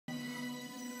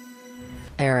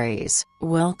Aries,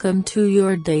 welcome to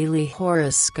your daily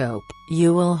horoscope.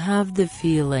 You will have the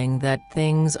feeling that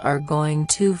things are going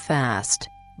too fast,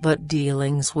 but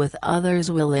dealings with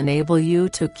others will enable you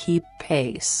to keep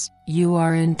pace. You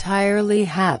are entirely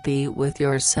happy with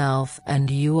yourself and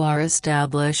you are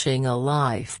establishing a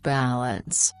life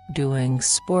balance. Doing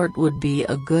sport would be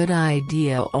a good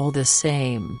idea all the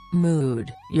same.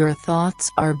 Mood: your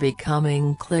thoughts are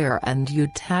becoming clear and you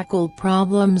tackle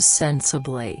problems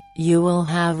sensibly. You will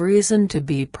have reason to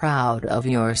be proud of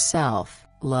yourself.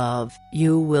 Love: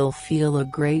 you will feel a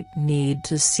great need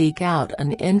to seek out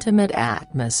an intimate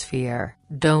atmosphere.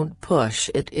 Don't push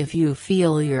it if you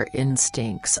feel your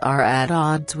instincts are at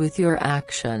odds with your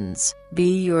actions.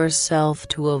 Be yourself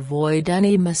to avoid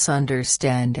any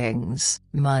misunderstandings.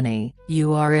 Money: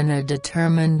 you are in a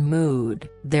determined mood.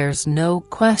 There's no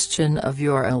question of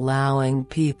your allowing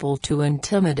people to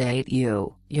intimidate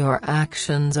you. Your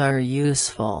actions are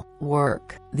useful.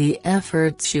 Work: the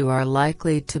efforts you are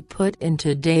likely to put in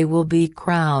today will be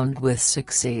crowned with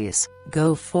success.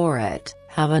 Go for it.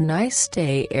 Have a nice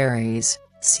day, Aries.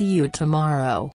 See you tomorrow.